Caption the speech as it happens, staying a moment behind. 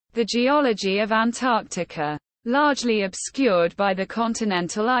The geology of Antarctica, largely obscured by the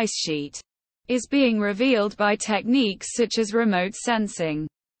continental ice sheet, is being revealed by techniques such as remote sensing,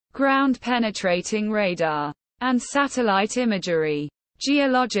 ground-penetrating radar, and satellite imagery.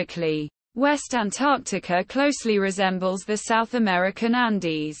 Geologically, West Antarctica closely resembles the South American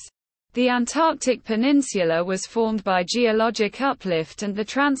Andes. The Antarctic Peninsula was formed by geologic uplift and the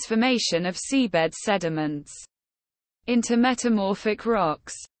transformation of seabed sediments into metamorphic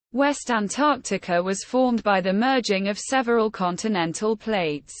rocks. West Antarctica was formed by the merging of several continental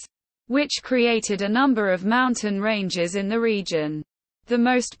plates, which created a number of mountain ranges in the region, the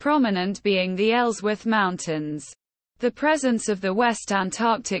most prominent being the Ellsworth Mountains. The presence of the West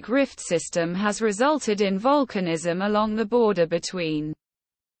Antarctic Rift System has resulted in volcanism along the border between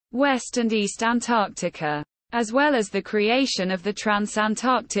West and East Antarctica, as well as the creation of the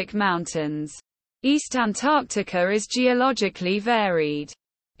Transantarctic Mountains. East Antarctica is geologically varied.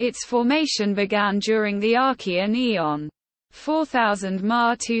 Its formation began during the Archean Eon, 4000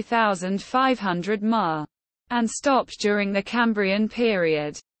 Ma 2500 Ma, and stopped during the Cambrian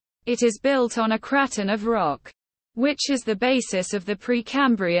period. It is built on a craton of rock, which is the basis of the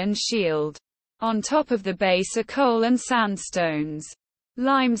Precambrian shield. On top of the base are coal and sandstones,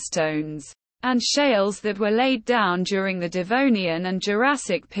 limestones, and shales that were laid down during the Devonian and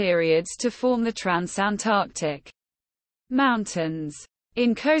Jurassic periods to form the Transantarctic Mountains.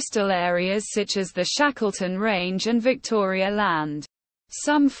 In coastal areas such as the Shackleton Range and Victoria Land,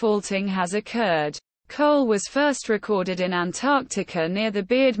 some faulting has occurred. Coal was first recorded in Antarctica near the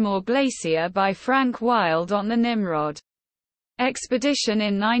Beardmore Glacier by Frank Wild on the Nimrod expedition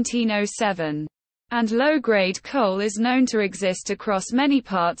in 1907. And low-grade coal is known to exist across many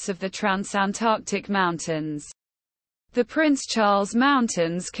parts of the Transantarctic Mountains. The Prince Charles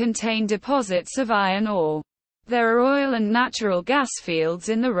Mountains contain deposits of iron ore. There are oil and natural gas fields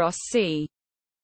in the Ross Sea.